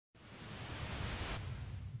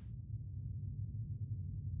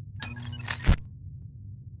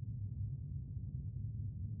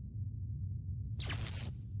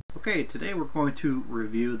Okay, today we're going to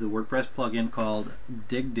review the WordPress plugin called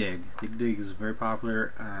Digg Digg. Digg Digg is a very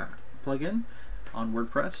popular plugin on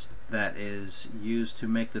WordPress that is used to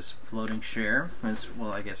make this floating share.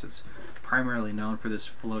 Well, I guess it's primarily known for this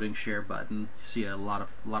floating share button. You see it a lot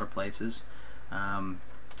of places. If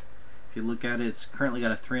you look at it, it's currently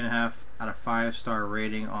got a 3.5 out of 5 star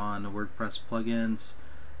rating on the WordPress plugins.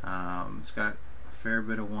 It's got fair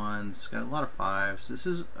bit of ones, it's got a lot of 5s. This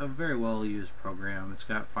is a very well used program. It's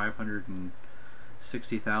got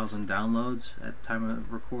 560,000 downloads at the time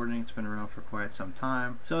of recording. It's been around for quite some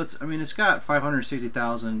time. So it's got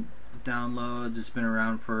 560,000 downloads. It's been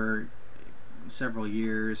around for several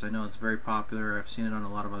years. I know it's very popular. I've seen it on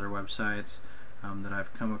a lot of other websites that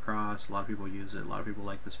I've come across. A lot of people use it. A lot of people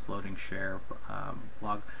like this floating share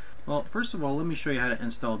blog. Well, first of all, let me show you how to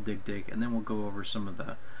install Digg Digg, and then we'll go over some of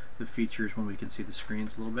the features when we can see the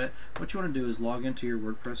screens a little bit. What you want to do is log into your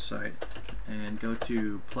WordPress site and go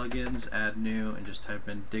to plugins, add new, and just type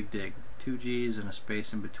in Digg Digg, 2 G's and a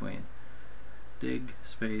space in between. Digg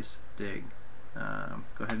space Digg. Go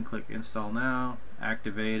ahead and click install now,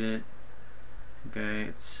 activate it. Okay,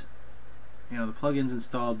 it's the plugin's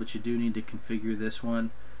installed, but you do need to configure this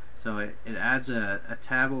one. So it adds a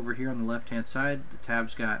tab over here on the left hand side. The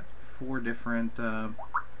tab's got 4 different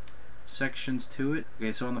sections to it.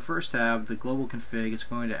 Okay, so on the first tab, the global config, it's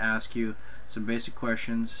going to ask you some basic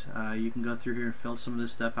questions. You can go through here and fill some of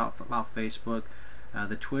this stuff out about Facebook.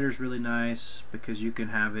 The Twitter's really nice because you can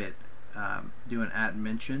have it do an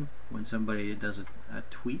 @mention when somebody does a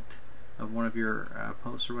tweet of one of your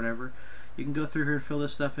posts or whatever. You can go through here and fill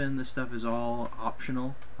this stuff in. This stuff is all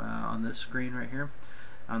optional on this screen right here.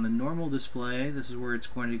 On the normal display, this is where it's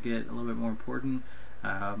going to get a little bit more important.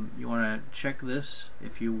 You want to check this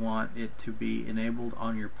if you want it to be enabled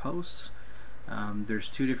on your posts. There's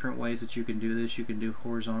 2 different ways that you can do this. You can do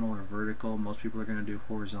horizontal or vertical. Most people are going to do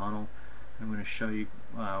horizontal. I'm going to show you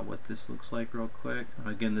what this looks like real quick.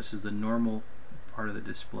 Again, this is the normal part of the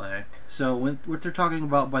display. So what they're talking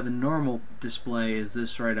about by the normal display is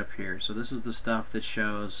this right up here. So this is the stuff that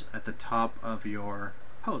shows at the top of your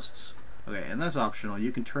posts. Okay, and that's optional.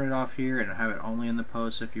 You can turn it off here and have it only in the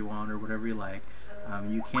posts if you want, or whatever you like.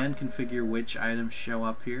 You can configure which items show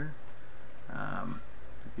up here.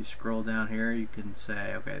 If you scroll down here, you can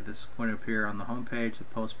say, okay, this is going to appear on the home page, the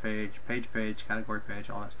post page, page, category page,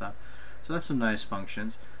 all that stuff. So that's some nice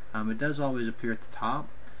functions. It does always appear at the top.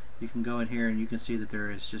 You can go in here and you can see that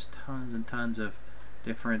there is just tons and tons of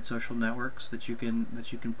different social networks that you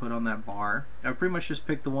can put on that bar. I pretty much just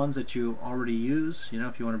pick the ones that you already use.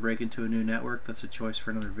 If you want to break into a new network, that's a choice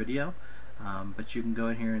for another video. But you can go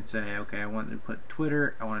in here and say, okay, I want to put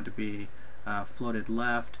Twitter, I want it to be floated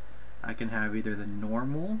left. I can have either the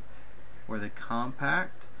normal or the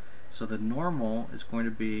compact. So the normal is going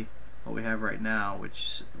to be what we have right now,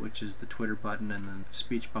 which is the Twitter button and then the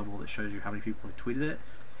speech bubble that shows you how many people have tweeted it.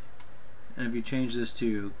 And if you change this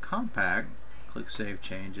to compact, click Save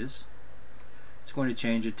Changes, it's going to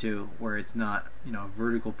change it to where it's not a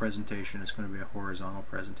vertical presentation, it's going to be a horizontal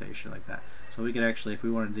presentation like that. So we could actually, if we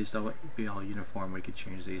wanted these to be all uniform, we could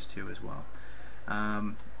change these too as well.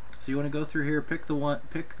 So you want to go through here, pick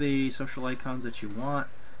the social icons that you want,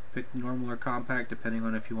 pick normal or compact depending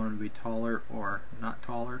on if you want them to be taller or not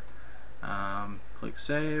taller. Click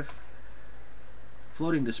Save.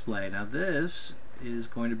 Floating display. Now this is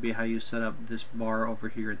going to be how you set up this bar over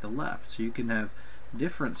here at the left. So you can have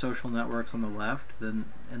different social networks on the left than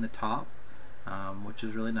in the top, which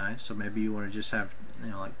is really nice. So maybe you want to just have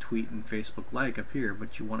like tweet and Facebook like up here,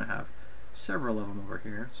 but you want to have several of them over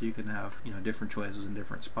here. So you can have different choices in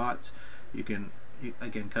different spots. You can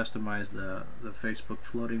again customize the Facebook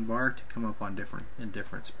floating bar to come up on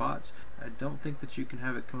different spots. I don't think that you can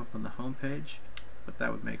have it come up on the home page, but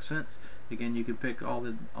that would make sense. Again, you can pick all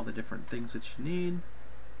the different things that you need,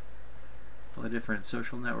 all the different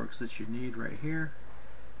social networks that you need right here.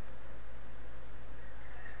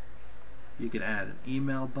 You can add an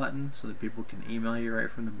email button so that people can email you right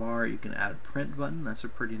from the bar. You can add a print button. That's a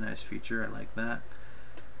pretty nice feature. I like that.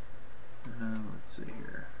 Let's see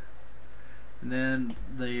here. And then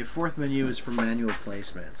the 4th menu is for manual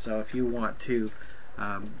placement. So if you want to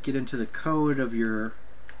get into the code of your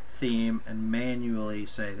theme and manually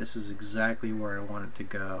say this is exactly where I want it to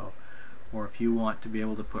go, or if you want to be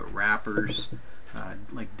able to put wrappers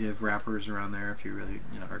like div wrappers around there, if you really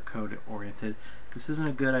are code oriented. This isn't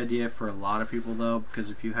a good idea for a lot of people though,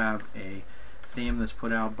 because if you have a theme that's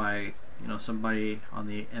put out by somebody on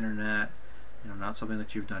the internet, not something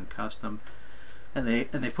that you've done custom, and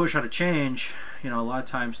they push out a change, a lot of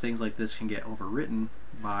times things like this can get overwritten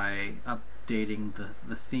by updating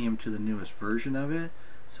the theme to the newest version of it.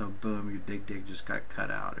 So boom, your Digg Digg just got cut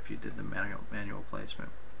out if you did the manual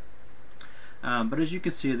placement. But as you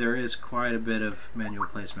can see, there is quite a bit of manual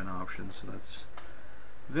placement options, so that's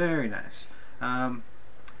very nice.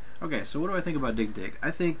 Okay, so what do I think about Digg Digg? I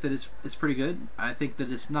think that it's pretty good. I think that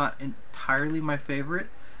it's not entirely my favorite,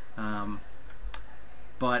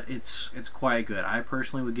 but it's quite good. I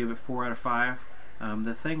personally would give it 4 out of 5.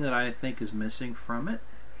 The thing that I think is missing from it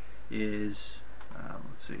is,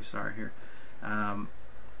 let's see, sorry here.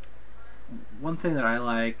 One thing that I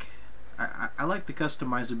like, I like the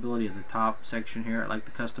customizability of the top section here. I like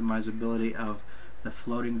the customizability of the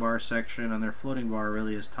floating bar section, and their floating bar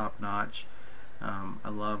really is top notch. I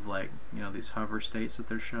love, like, you know, these hover states that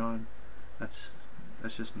they're showing. That's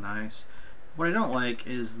just nice. What I don't like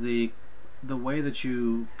is the way that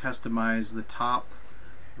you customize the top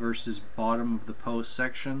versus bottom of the post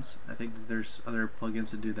sections. I think that there's other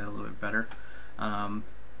plugins that do that a little bit better.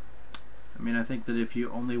 I mean, I think that if you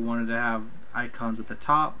only wanted to have icons at the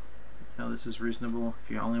top, you know, this is reasonable. If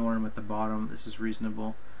you only want them at the bottom, this is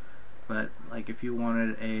reasonable. But like if you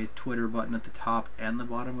wanted a Twitter button at the top and the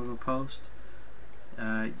bottom of a post,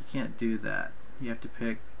 you can't do that. You have to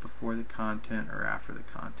pick before the content or after the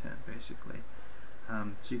content, basically.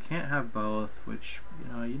 So you can't have both, which,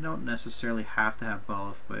 you know, you don't necessarily have to have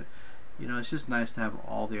both, but, you know, it's just nice to have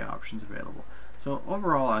all the options available. So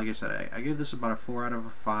overall, like I said, I give this about a 4 out of a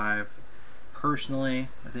 5. Personally,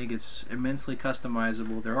 I think it's immensely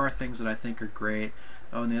customizable. There are things that I think are great.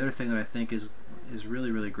 Oh, and the other thing that I think is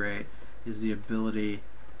really, really great is the ability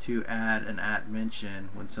to add an @mention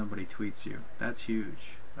when somebody tweets you. That's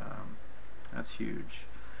huge. That's huge.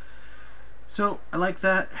 So I like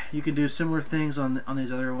that. You can do similar things on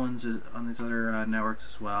these other ones, on these other networks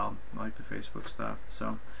as well. I like the Facebook stuff.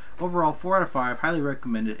 So overall, 4 out of 5. Highly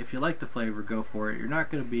recommend it. If you like the flavor, go for it. You're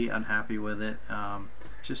not going to be unhappy with it.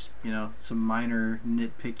 Just, you know, some minor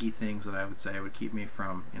nitpicky things that I would say would keep me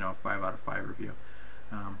from, you know, a 5 out of 5 review.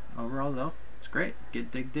 Overall, though, it's great.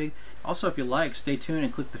 Get Digg Digg. Also, if you like, stay tuned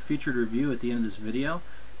and click the featured review at the end of this video,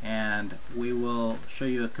 and we will show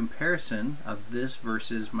you a comparison of this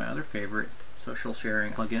versus my other favorite social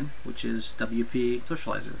sharing plugin, which is WP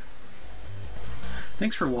Socializer.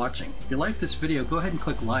 Thanks for watching. If you liked this video, go ahead and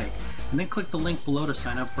click like, and then click the link below to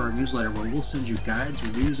sign up for our newsletter, where we'll send you guides,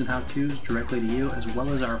 reviews, and how-tos directly to you, as well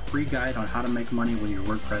as our free guide on how to make money with your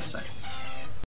WordPress site.